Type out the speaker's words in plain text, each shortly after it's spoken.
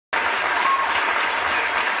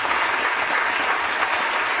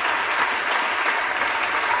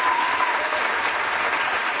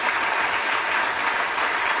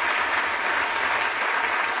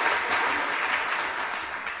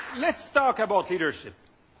talk about leadership.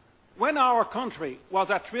 When our country was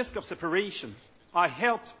at risk of separation, I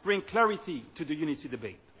helped bring clarity to the unity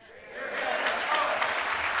debate.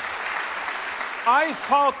 I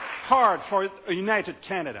fought hard for a united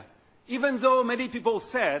Canada, even though many people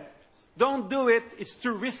said, "Don't do it, it's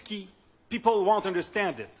too risky, people won't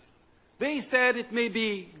understand it." They said it may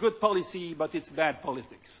be good policy, but it's bad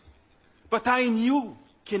politics. But I knew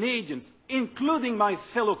Canadians, including my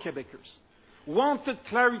fellow Quebecers, wanted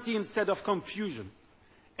clarity instead of confusion.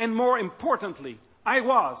 And more importantly, I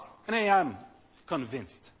was, and I am,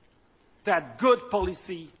 convinced that good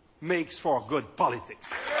policy makes for good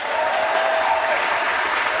politics.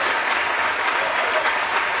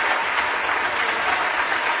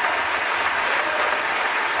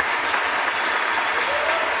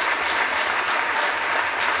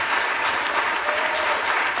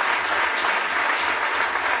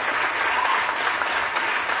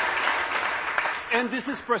 And this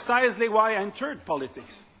is precisely why I entered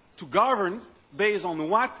politics, to govern based on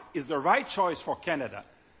what is the right choice for Canada,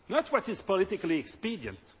 not what is politically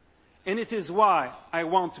expedient. And it is why I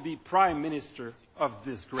want to be Prime Minister of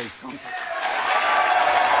this great country.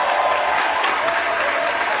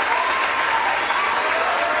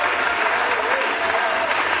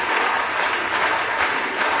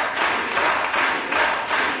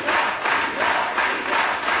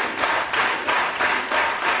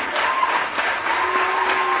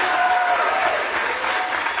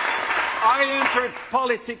 I entered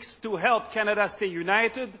politics to help Canada stay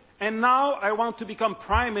united, and now I want to become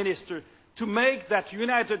Prime Minister to make that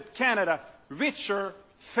united Canada richer,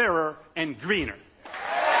 fairer, and greener.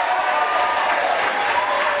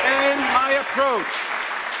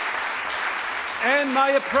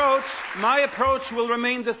 My approach will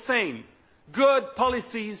remain the same. Good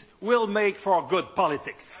policies will make for good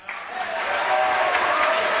politics.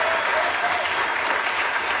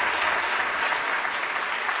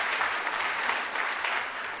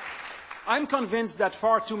 I'm convinced that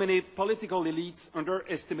far too many political elites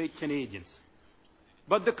underestimate Canadians.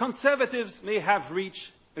 But the Conservatives may have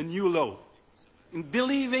reached a new low in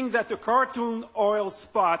believing that the cartoon oil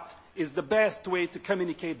spot is the best way to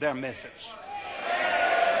communicate their message.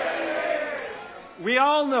 We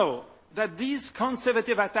all know that these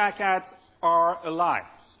conservative attack ads are a lie.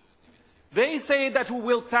 They say that we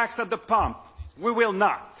will tax at the pump. We will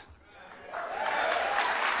not.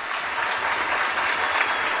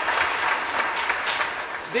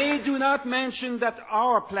 They do not mention that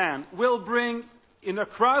our plan will bring in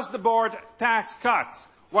across-the-board tax cuts,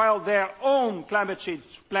 while their own climate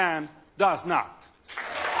change plan does not.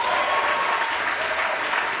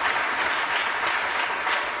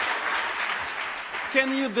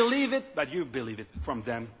 Can you believe it? But you believe it from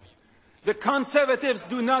them. The Conservatives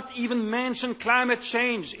do not even mention climate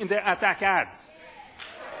change in their attack ads.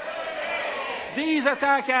 These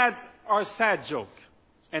attack ads are a sad joke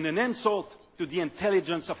and an insult to the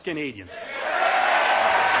intelligence of Canadians.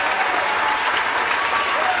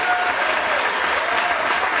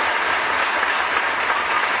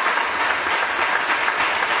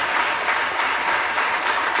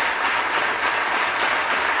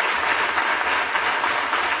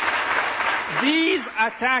 These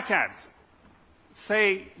attack ads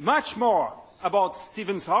say much more about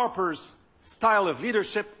Stephen Harper's style of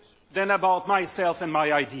leadership than about myself and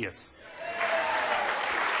my ideas.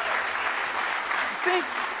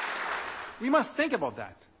 We must think about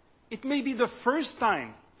that. It may be the first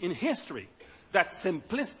time in history that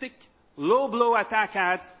simplistic, low-blow attack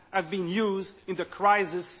ads have been used in the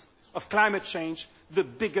crisis of climate change, the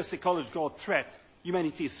biggest ecological threat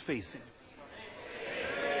humanity is facing.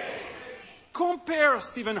 Compare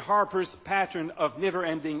Stephen Harper's pattern of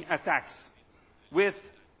never-ending attacks with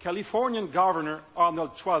Californian Governor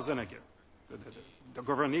Arnold Schwarzenegger, the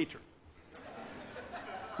governor,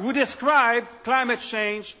 who described climate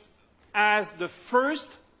change as the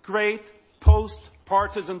first great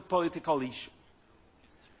post-partisan political issue.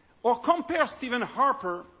 Or compare Stephen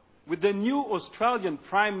Harper with the new Australian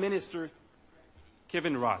Prime Minister,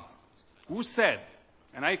 Kevin Rudd, who said,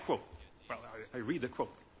 and I quote, well, I read the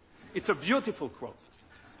quote. It's a beautiful quote,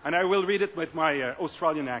 and I will read it with my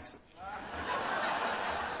Australian accent.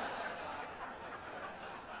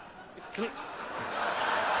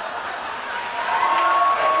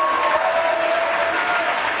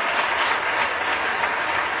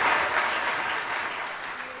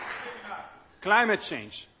 Climate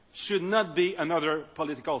change should not be another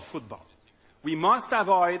political football. We must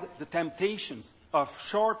avoid the temptations of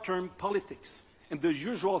short-term politics and the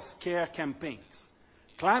usual scare campaigns.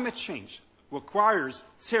 Climate change requires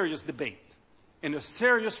serious debate and a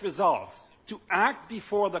serious resolve to act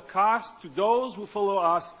before the cost to those who follow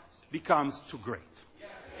us becomes too great.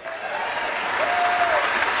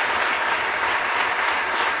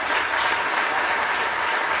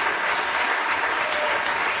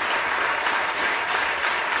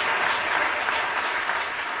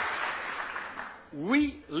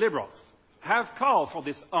 We Liberals have called for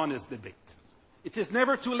this honest debate. It is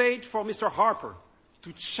never too late for Mr. Harper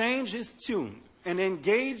to change his tune and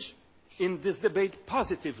engage in this debate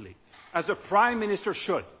positively, as a Prime Minister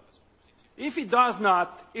should. If he does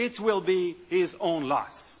not, it will be his own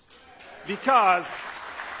loss. Because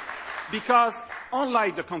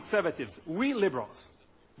unlike the Conservatives, we Liberals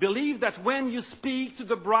believe that when you speak to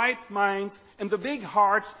the bright minds and the big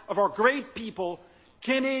hearts of our great people,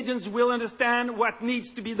 Canadians will understand what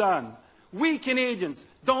needs to be done. We Canadians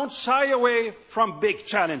don't shy away from big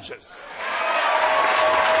challenges.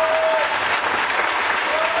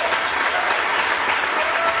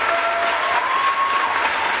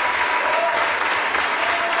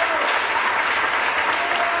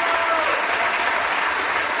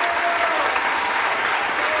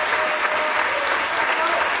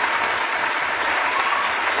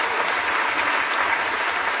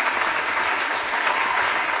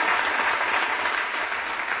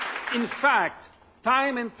 In fact,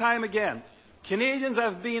 time and time again, Canadians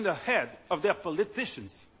have been ahead of their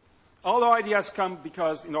politicians. All our ideas come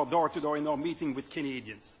because, door-to-door, in our meeting with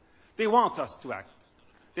Canadians. They want us to act.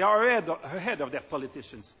 They are ahead of their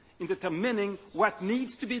politicians in determining what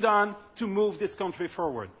needs to be done to move this country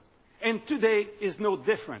forward. And today is no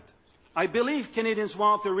different. I believe Canadians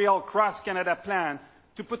want a real cross-Canada plan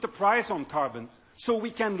to put a price on carbon so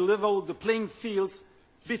we can level the playing fields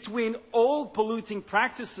between all polluting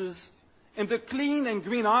practices and the clean and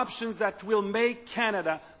green options that will make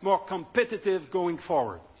Canada more competitive going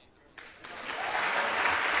forward.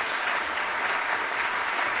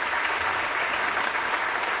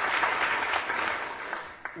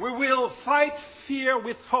 We will fight fear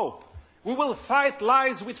with hope. We will fight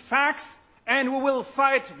lies with facts, and we will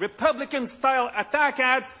fight Republican-style attack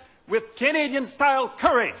ads with Canadian-style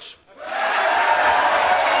courage.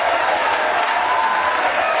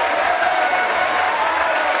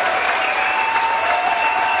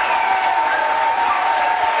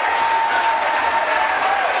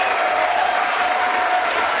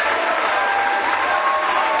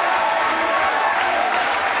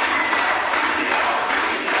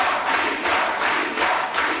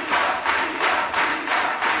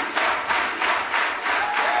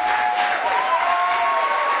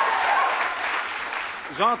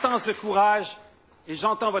 J'entends ce courage et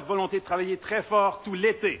j'entends votre volonté de travailler très fort tout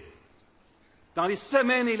l'été. Dans les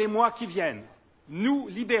semaines et les mois qui viennent, nous,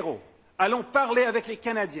 libéraux, allons parler avec les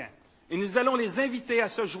Canadiens et nous allons les inviter à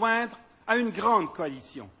se joindre à une grande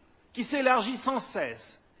coalition qui s'élargit sans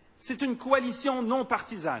cesse. C'est une coalition non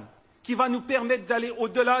partisane qui va nous permettre d'aller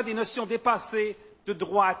au-delà des notions dépassées de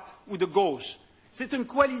droite ou de gauche. C'est une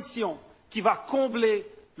coalition qui va combler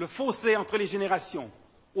le fossé entre les générations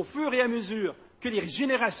au fur et à mesure que les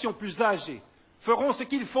générations plus âgées feront ce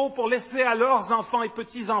qu'il faut pour laisser à leurs enfants et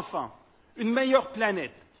petits-enfants une meilleure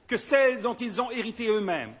planète que celle dont ils ont hérité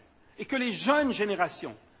eux-mêmes, et que les jeunes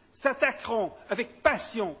générations s'attaqueront avec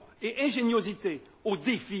passion et ingéniosité aux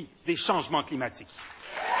défis des changements climatiques.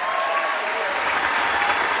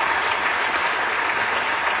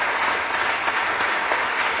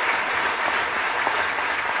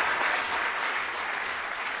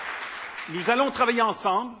 Nous allons travailler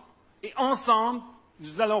ensemble, et ensemble,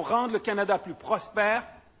 nous allons rendre le Canada plus prospère,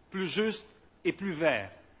 plus juste et plus vert.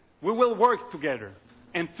 We will work together,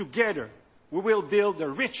 and together we will build a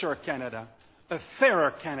richer Canada, a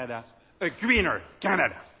fairer Canada, a greener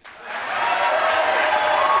Canada.